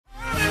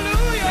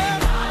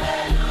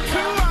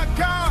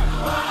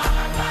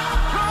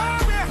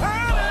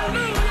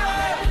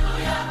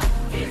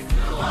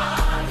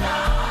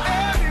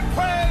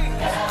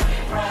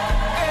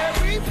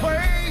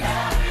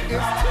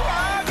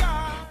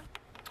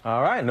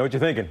All right, I know what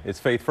you're thinking. It's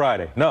Faith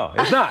Friday. No,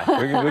 it's not.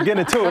 We're getting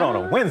into it on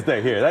a Wednesday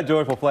here. That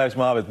joyful flash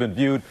mob has been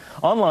viewed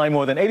online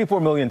more than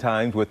 84 million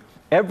times, with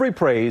Every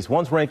Praise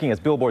once ranking as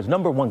Billboard's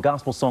 #1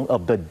 gospel song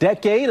of the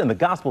decade. And the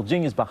gospel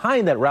genius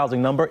behind that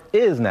rousing number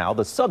is now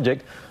the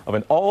subject of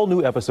an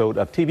all-new episode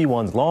of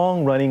TV1's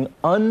long-running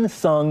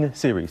Unsung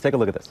series. Take a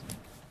look at this.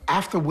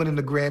 After winning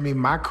the Grammy,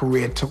 my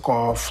career took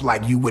off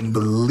like you wouldn't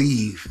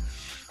believe.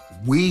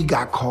 We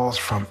got calls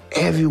from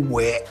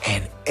everywhere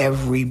and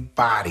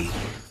everybody.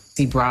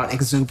 He brought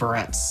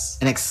exuberance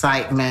and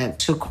excitement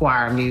to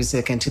choir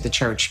music and to the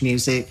church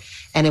music,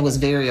 and it was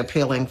very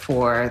appealing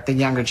for the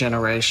younger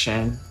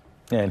generation.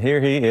 And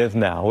here he is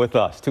now with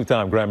us,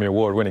 two-time Grammy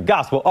Award-winning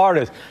gospel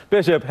artist,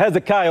 Bishop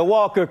Hezekiah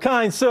Walker.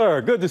 Kind sir,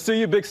 good to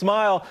see you. Big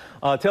smile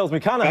tells me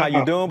kind of how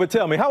you're doing, but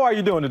tell me, how are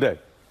you doing today?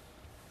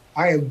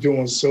 I am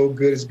doing so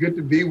good. It's good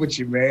to be with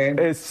you, man.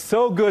 It's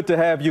so good to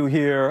have you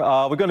here.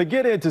 We're going to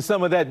get into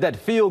some of that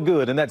feel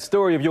good and that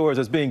story of yours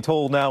that's being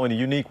told now in a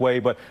unique way.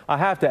 But I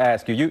have to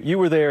ask you, you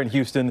were there in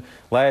Houston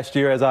last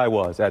year, as I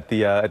was, at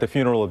the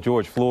funeral of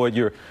George Floyd.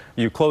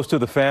 You're close to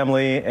the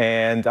family,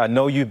 and I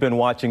know you've been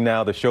watching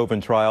now the Chauvin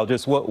trial.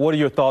 Just what are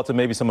your thoughts and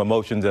maybe some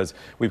emotions as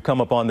we've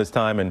come upon this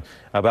time and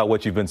about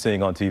what you've been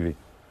seeing on TV?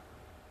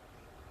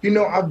 You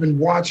know, I've been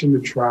watching the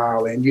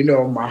trial, and, you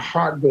know, my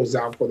heart goes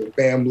out for the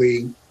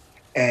family.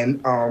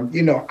 And,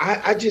 you know,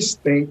 I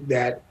just think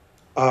that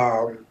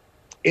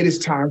it is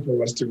time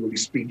for us to really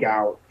speak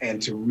out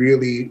and to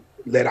really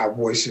let our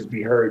voices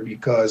be heard,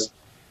 because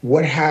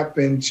what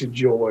happened to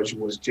George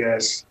was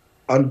just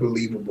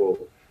unbelievable.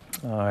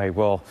 All right.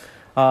 Well,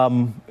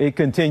 it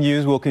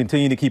continues. We'll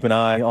continue to keep an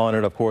eye on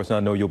it, of course. I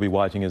know you'll be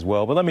watching as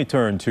well. But let me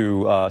turn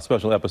to a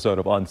special episode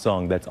of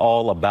Unsung that's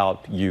all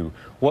about you.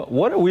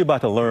 What are we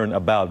about to learn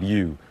about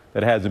you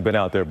that hasn't been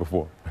out there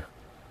before?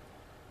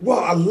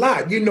 Well, a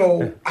lot. You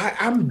know,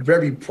 I'm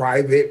very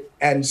private.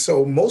 And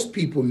so most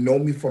people know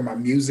me for my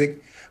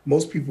music.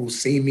 Most people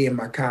see me in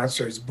my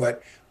concerts.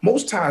 But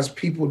most times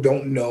people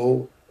don't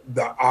know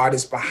the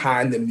artist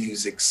behind the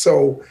music.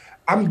 So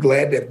I'm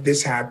glad that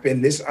this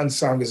happened. This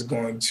Unsung is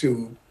going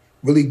to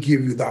really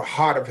give you the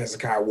heart of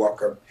Hezekiah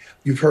Walker.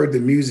 You've heard the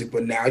music,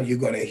 but now you're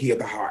going to hear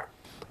the heart.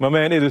 My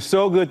man, it is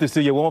so good to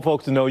see you. I want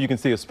folks to know you can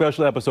see a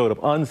special episode of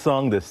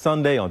Unsung this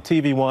Sunday on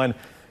TV1.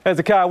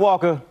 Hezekiah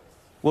Walker,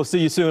 we'll see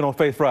you soon on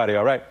Faith Friday,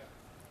 all right?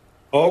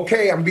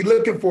 Okay, I'll be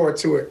looking forward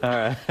to it. All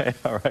right,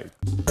 all right.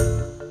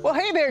 Well,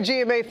 hey there,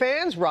 GMA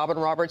fans. Robin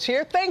Roberts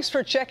here. Thanks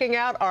for checking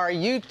out our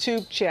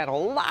YouTube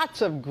channel.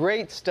 Lots of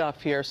great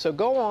stuff here. So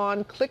go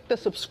on, click the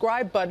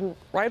subscribe button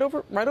right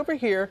over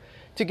here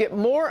to get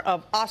more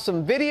of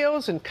awesome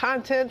videos and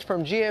content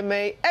from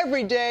GMA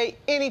every day,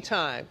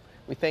 anytime.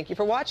 We thank you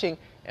for watching,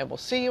 and we'll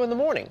see you in the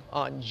morning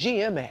on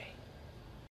GMA.